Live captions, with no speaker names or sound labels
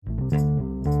Hit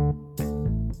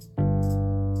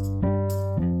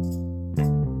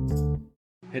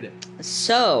it.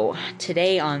 So,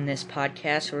 today on this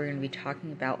podcast, we're going to be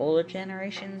talking about older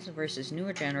generations versus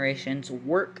newer generations'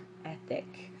 work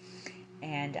ethic.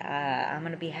 And I'm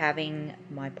going to be having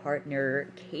my partner,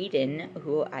 Caden,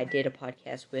 who I did a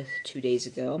podcast with 2 days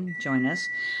ago, join us.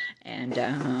 And,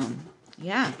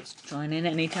 join in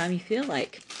anytime you feel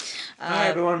like. Hi,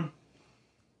 everyone.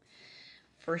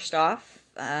 First off,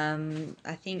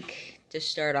 I think to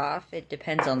start off, it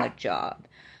depends on the job.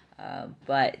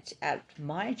 But at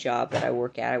my job that I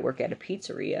work at a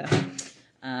pizzeria.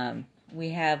 We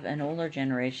have an older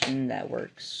generation that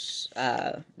works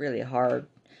really hard.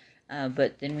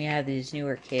 But then we have these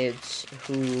newer kids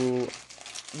who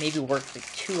maybe work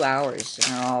like 2 hours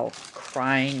and are all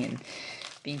crying and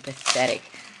being pathetic.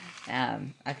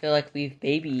 I feel like we've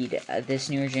babied this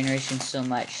newer generation so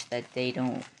much that they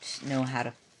don't know how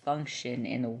to function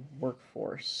in the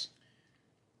workforce.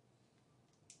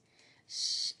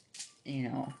 But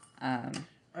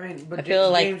I feel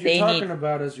like James, they you're talking need...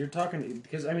 about us. You're talking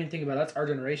because think about it, that's our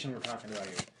generation we're talking about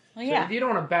here. Well, yeah. So you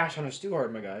don't want to bash on us too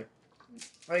hard, my guy.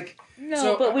 We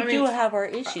do have our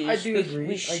issues. I do agree.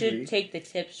 We should take the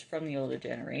tips from the older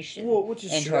generation. Well, which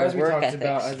is true, as we talked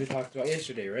about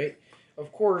yesterday, right?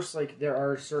 Of course, there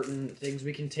are certain things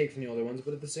we can take from the older ones,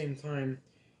 but at the same time,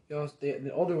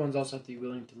 the older ones also have to be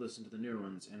willing to listen to the newer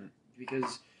ones, and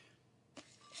because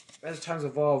as times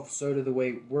evolve, so do the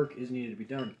way work is needed to be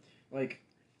done.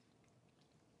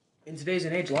 In today's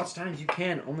age, lots of times you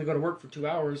can only go to work for 2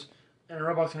 hours, and a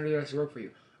robot's going to do the rest of the work for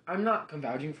you. I'm not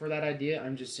vouching for that idea.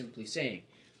 I'm just simply saying,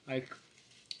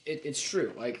 it's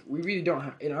true. We really don't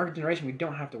have, in our generation, we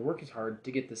don't have to work as hard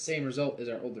to get the same result as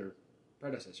our older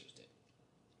predecessors did.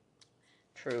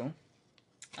 True.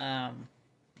 I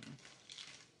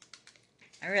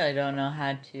really don't know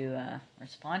how to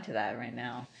respond to that right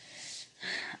now.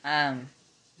 That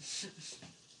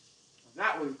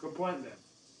was a good point, then.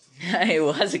 It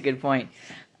was a good point.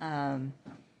 Damn.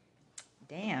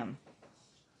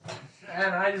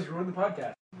 And I just ruined the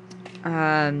podcast.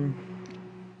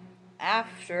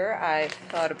 After I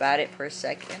thought about it for a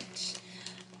second,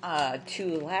 to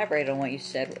elaborate on what you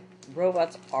said,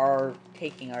 robots are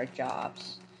taking our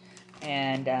jobs.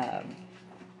 And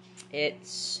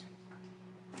it's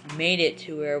made it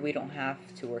to where we don't have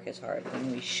to work as hard.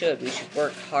 And we should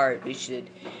work hard. We should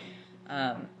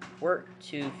work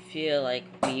to feel like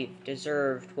we've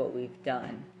deserved what we've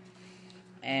done.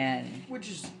 And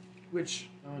Which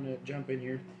I want to jump in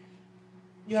here.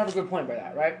 You have a good point by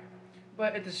that, right?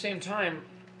 But at the same time,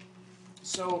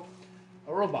 so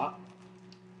a robot,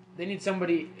 they need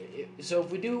somebody. So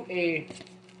if we do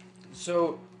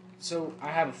so I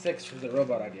have a fix for the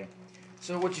robot idea.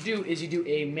 So what you do is you do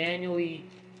a manually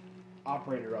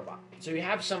operated robot. So you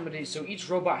have somebody. So each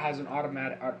robot has an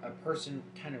automatic, a person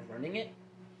kind of running it,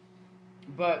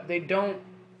 but they don't.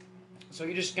 So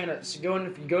you just kind of go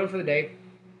in for the day.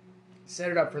 Set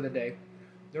it up for the day.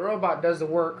 The robot does the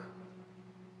work,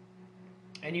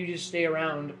 and you just stay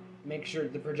around, make sure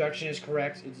the projection is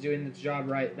correct, it's doing its job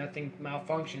right, nothing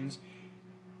malfunctions,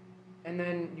 and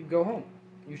then you go home.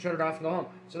 You shut it off and go home.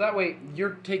 So that way,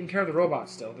 you're taking care of the robot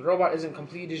still. The robot isn't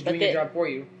completely just doing the job for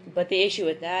you. But the issue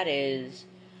with that is...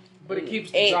 But it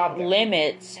keeps the job there. It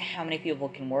limits how many people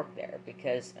can work there,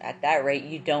 because at that rate,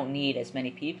 you don't need as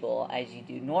many people as you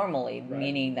do normally, right.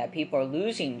 Meaning that people are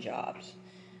losing jobs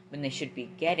when they should be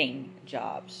getting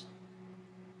jobs.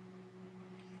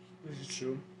 This is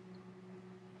true.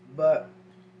 But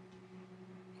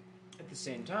at the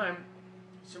same time,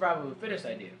 survival of the fittest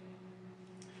idea.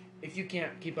 If you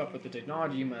can't keep up with the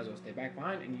technology, you might as well stay back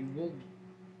behind, and you will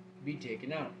be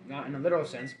taken out. Not in a literal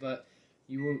sense, but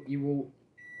you will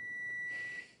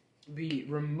be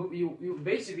removed. You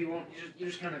basically won't. You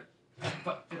just kind of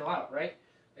fiddle out, right?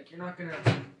 You're not gonna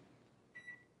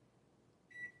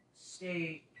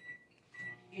stay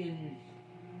in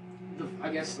the, I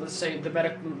guess, let's say the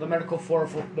metaphorical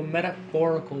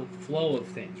flow of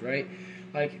things, right?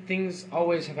 Things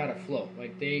always have had a flow.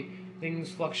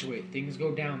 Things fluctuate, things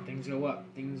go down, things go up,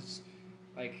 things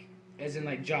as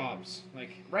in jobs.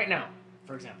 Right now,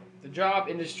 for example, the job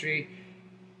industry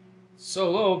so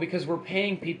low because we're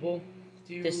paying people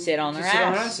to sit on their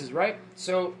asses, right?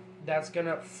 So that's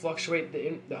gonna fluctuate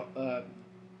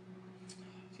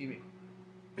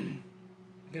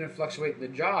gonna fluctuate the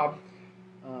job,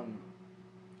 I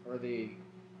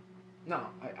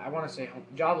want to say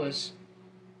jobless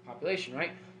population,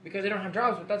 right? Because they don't have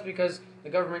jobs, but that's because the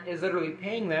government is literally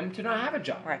paying them to not have a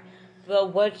job. Right.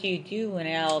 But what do you do when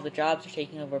all the jobs are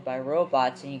taken over by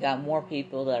robots and you got more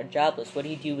people that are jobless? What do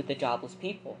you do with the jobless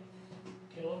people?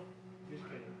 Kill them. Just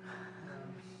kidding.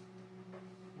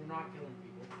 not killing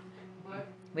people. But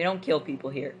We don't kill people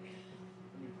here.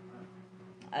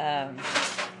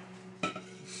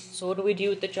 So what do we do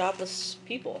with the jobless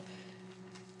people?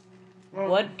 well,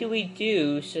 What do we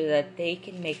do so that they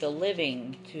can make a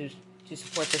living to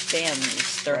support their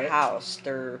families, their Right. house,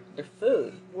 their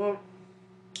food? Well,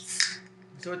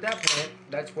 so at that point,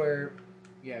 that's where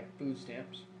you have food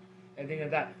stamps and things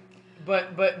like that.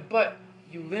 But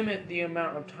you limit the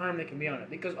amount of time they can be on it,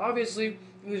 because obviously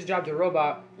you lose a job to a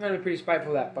robot, you're gonna be pretty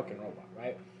spiteful of that fucking robot,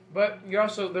 right? But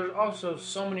there's also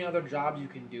so many other jobs you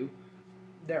can do.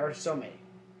 There are so many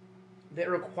that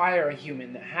require a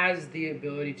human that has the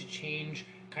ability to change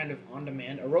kind of on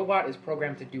demand. A robot is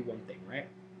programmed to do one thing, right?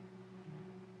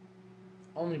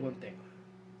 Only one thing.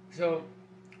 So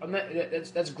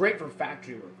that's great for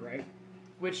factory work, right?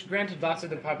 Which, granted, lots of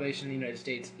the population in the United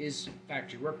States is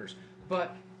factory workers,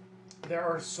 but there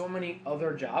are so many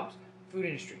other jobs. Food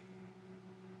industry.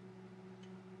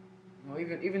 Well,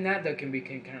 even that though can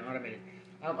kind of automated.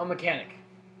 A mechanic,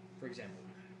 for example.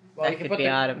 Well, That could be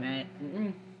automated.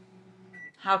 Mm-mm.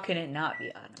 How can it not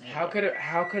be automated?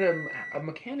 How could a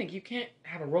mechanic? You can't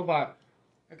have a robot.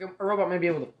 Like a robot may be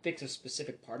able to fix a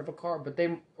specific part of a car, but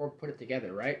or put it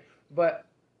together, right? But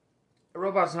a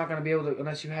robot's not going to be able to,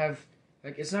 unless you have,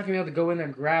 like, it's not going to be able to go in there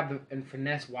and grab and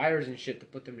finesse wires and shit to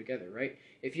put them together, right?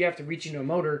 If you have to reach into a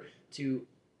motor to,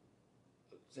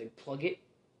 say, plug it,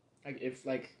 if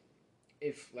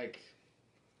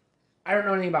I don't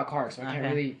know anything about cars, so I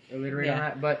can't really alliterate on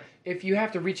that. But if you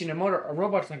have to reach into a motor, a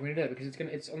robot's not going to do that, because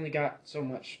it's only got so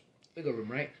much wiggle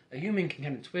room, right? A human can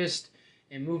kind of twist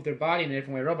and move their body in a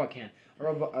different way a robot can.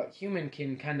 A human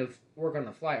can kind of work on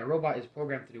the fly. A robot is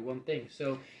programmed to do one thing.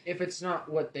 So if it's not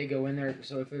what they go in there,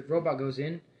 so if a robot goes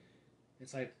in,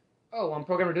 it's like, oh, well, I'm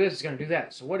programmed to do this, it's going to do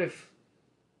that. So what if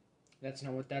that's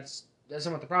not what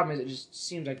the problem is? It just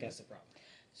seems like that's the problem.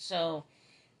 So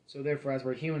therefore, that's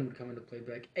where a human would come into play,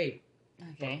 be like, hey,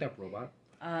 fucked up, robot.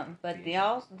 But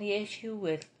the issue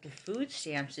with the food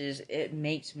stamps is it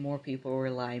makes more people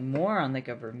rely more on the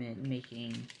government,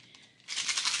 making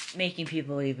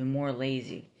people even more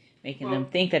lazy, making them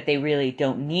think that they really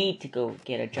don't need to go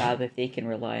get a job if they can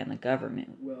rely on the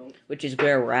government. Well, which is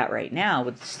where we're at right now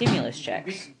with the stimulus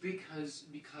checks. Because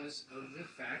of the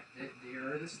fact that they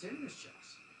are the stimulus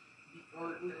checks.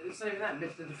 Or it's not even that,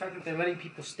 but the fact that they're letting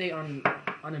people stay on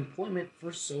unemployment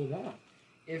for so long.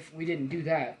 If we didn't do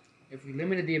that, if we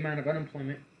limited the amount of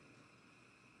unemployment,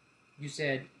 you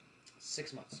said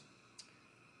 6 months.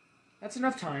 That's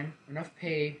enough time, enough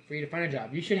pay for you to find a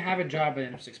job. You should have a job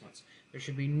in 6 months. There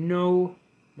should be no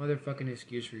motherfucking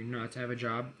excuse for you not to have a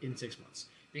job in 6 months.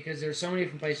 Because there's so many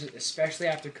different places, especially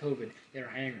after COVID, that are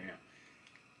hiring right now.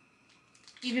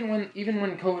 Even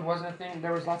when COVID wasn't a thing,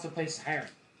 there was lots of places hiring.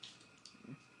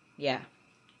 Yeah.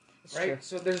 Right? True.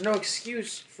 So there's no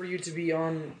excuse for you to be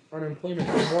on unemployment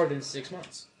for more than 6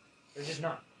 months. There's just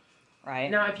not. Right.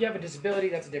 Now, if you have a disability,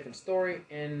 that's a different story,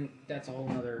 and that's a whole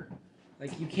other...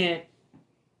 Like, you can't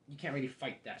really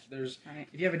fight that. If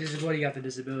you have a disability, you got the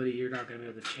disability, you're not going to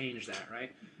be able to change that,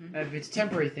 right? Mm-hmm. If it's a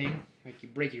temporary thing, like you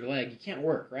break your leg, you can't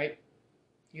work, right?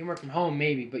 You can work from home,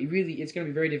 maybe, but it's going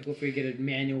to be very difficult for you to get a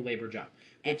manual labor job,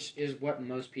 which is what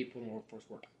most people in the workforce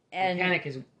work. Mechanic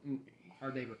is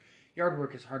hard labor. Yard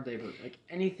work is hard labor. Like,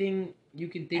 anything you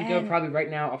can think of probably right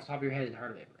now off the top of your head is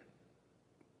hard labor.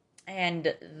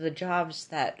 And the jobs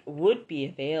that would be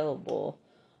available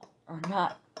are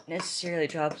not necessarily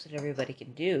jobs that everybody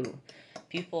can do.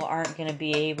 People aren't going to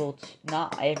be able to,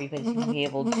 not everybody's going to be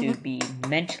able to be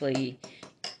mentally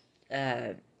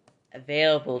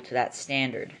available to that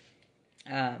standard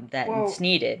that's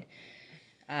needed.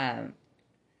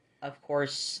 Of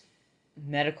course,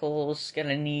 medical's going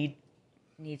to need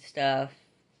stuff,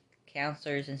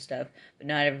 counselors and stuff, but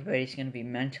not everybody's going to be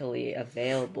mentally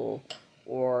available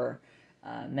or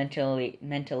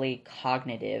mentally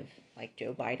cognitive, like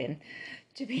Joe Biden,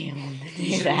 to be able to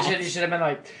do that. You should have been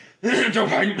like, Joe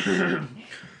Biden.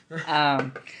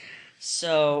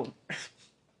 So,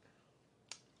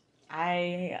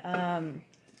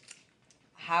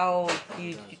 how do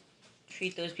you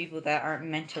treat those people that aren't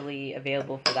mentally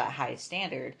available for that high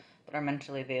standard, but are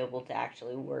mentally available to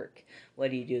actually work?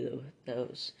 What do you do with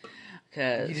those?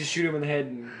 Because you just shoot them in the head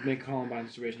and make Columbine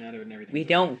situation out of it and everything. We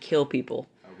don't kill people.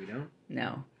 Oh, we don't?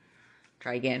 No.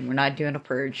 Try again. We're not doing a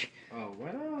purge. Oh,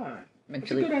 why not?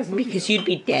 Mentally, because you'd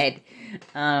be dead.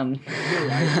 You're right,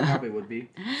 I probably would be.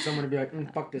 Someone would be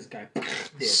like, fuck this guy. Dead.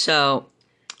 So,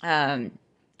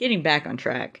 getting back on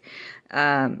track,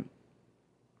 I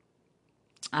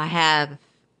have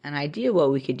an idea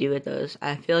what we could do with those.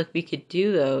 I feel like we could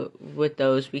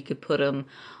we could put them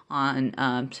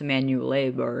on some manual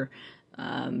labor,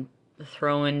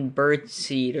 throwing bird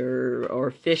seed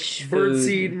or fish food. Bird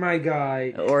seed, my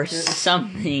guy. Or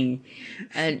something.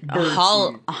 And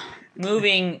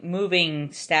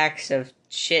moving stacks of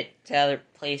shit to other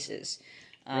places.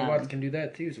 Robots can do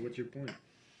that too, so what's your point?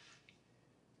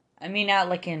 I mean, not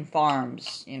like in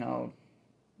farms,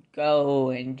 go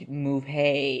and move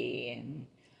hay and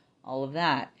all of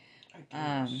that.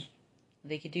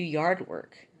 They could do yard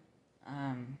work.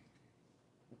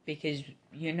 Because,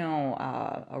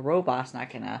 a robot's not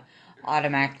going to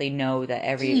automatically know that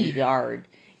every yard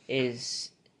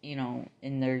is, in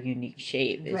their unique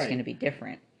shape. It's going to be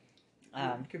different.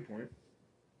 Good point.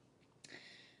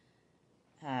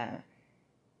 Yeah.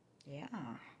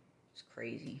 It's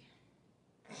crazy.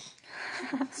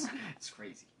 It's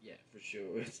crazy. Yeah, for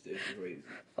sure. It's crazy.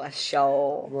 For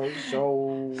sure. For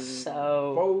sure.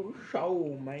 So. For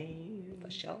sure, man.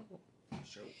 For sure. For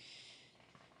sure.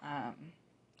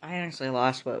 I honestly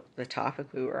lost what the topic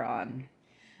we were on.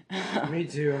 Me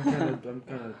too. I'm kind of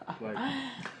like.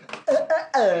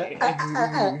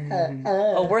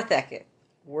 Oh,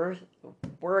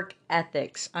 work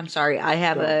ethics. I'm sorry. I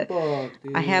have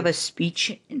a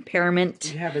speech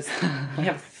impairment. You have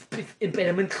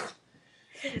impairment.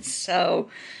 So,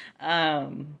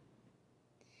 a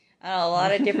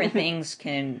lot of different things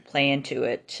can play into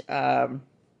it.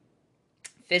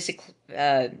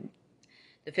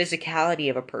 The physicality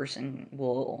of a person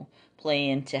will play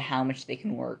into how much they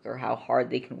can work or how hard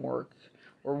they can work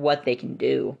or what they can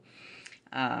do.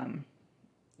 I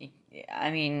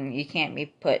mean, you can't be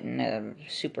putting a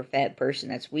super fat person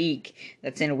that's weak,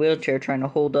 that's in a wheelchair trying to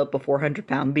hold up a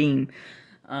 400-pound beam.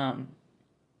 Not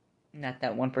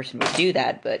that one person would do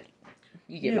that, but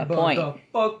you get my point. The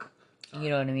fuck? You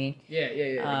know what I mean? Yeah. I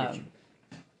get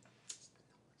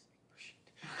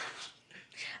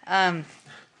you.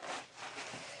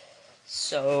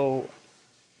 So,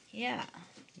 yeah,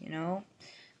 I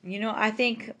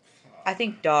think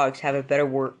dogs have a better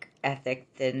work ethic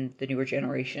than the newer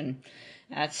generation.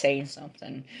 That's saying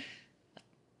something.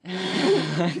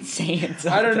 That's saying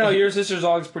something. I don't know. Your sister's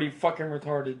dog's pretty fucking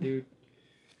retarded, dude.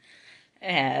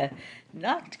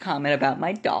 Not to comment about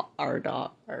my dog,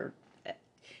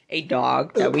 a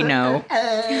dog that we know.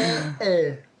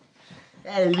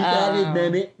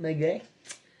 My guy.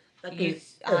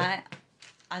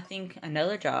 I think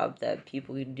another job that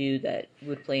people can do that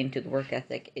would play into the work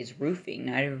ethic is roofing.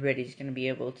 Not everybody's going to be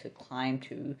able to climb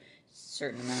to a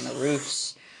certain amount of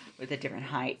roofs with the different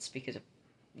heights because of,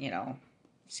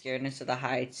 scaredness of the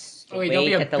heights. Don't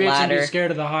be a bitch and be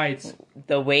scared of the heights.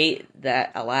 The weight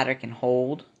that a ladder can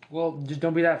hold. Well, just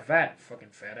don't be that fat,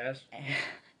 fucking fat ass.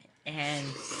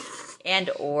 And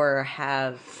or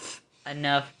have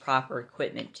enough proper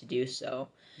equipment to do so.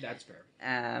 That's fair.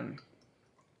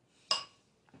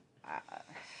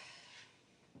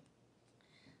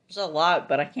 There's a lot,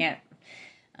 but I can't.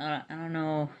 I don't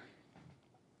know.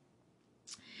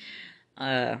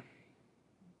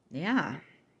 Yeah.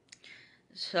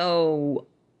 So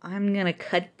I'm gonna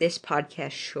cut this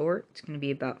podcast short. It's gonna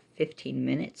be about 15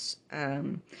 minutes.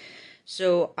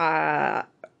 So I've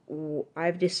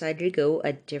decided to go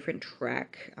a different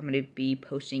track. I'm gonna be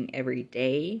posting every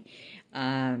day.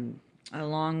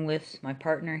 Along with my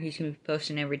partner, he's gonna be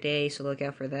posting every day. So look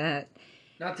out for that.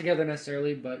 Not together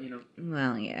necessarily, but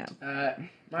Well, yeah.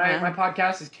 My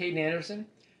podcast is Caden Anderson.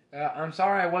 I'm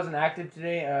sorry I wasn't active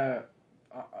today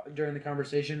during the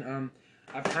conversation.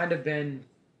 I've kind of been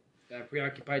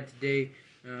preoccupied today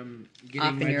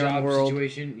getting my job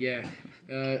situation. Yeah.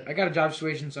 I got a job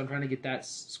situation, so I'm trying to get that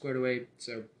squared away.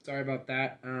 So sorry about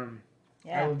that.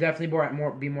 I will definitely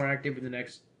be more active in the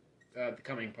next the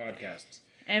coming podcasts.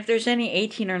 And if there's any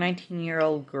 18 or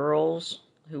 19-year-old girls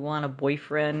who want a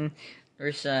boyfriend,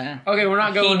 there's okay, we're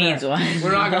not going there. Needs one.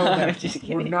 We're not going there. Just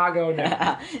kidding. We're not going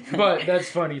there. But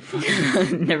that's funny.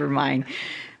 Never mind.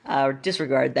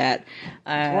 Disregard that.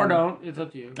 Or don't. It's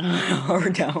up to you. Or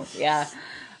don't. Yeah.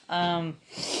 But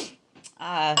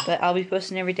I'll be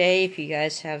posting every day. If you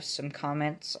guys have some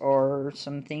comments or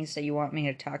some things that you want me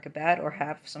to talk about or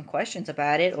have some questions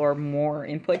about it or more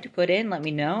input to put in, let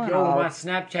me know. Yo, my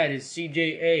Snapchat is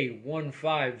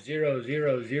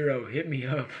CJA15000. Hit me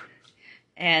up.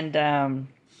 And I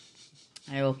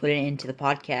will put it into the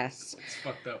podcasts. It's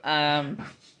fucked up.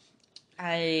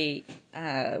 I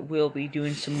will be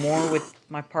doing some more with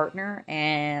my partner,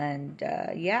 and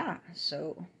yeah,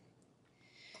 so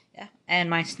yeah.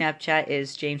 And my Snapchat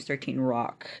is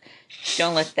James13Rock.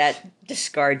 Don't let that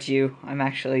discard you. I'm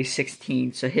actually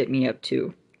 16, so hit me up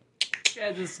too. Yeah,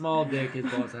 it's a small dick.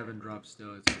 His balls haven't dropped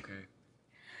still. It's okay.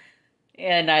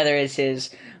 Yeah, neither is his.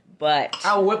 But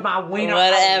I'll whip my wiener.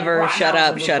 Whatever. Right Shut now,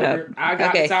 up. Shut up. I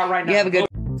got okay. This out right now. You have a good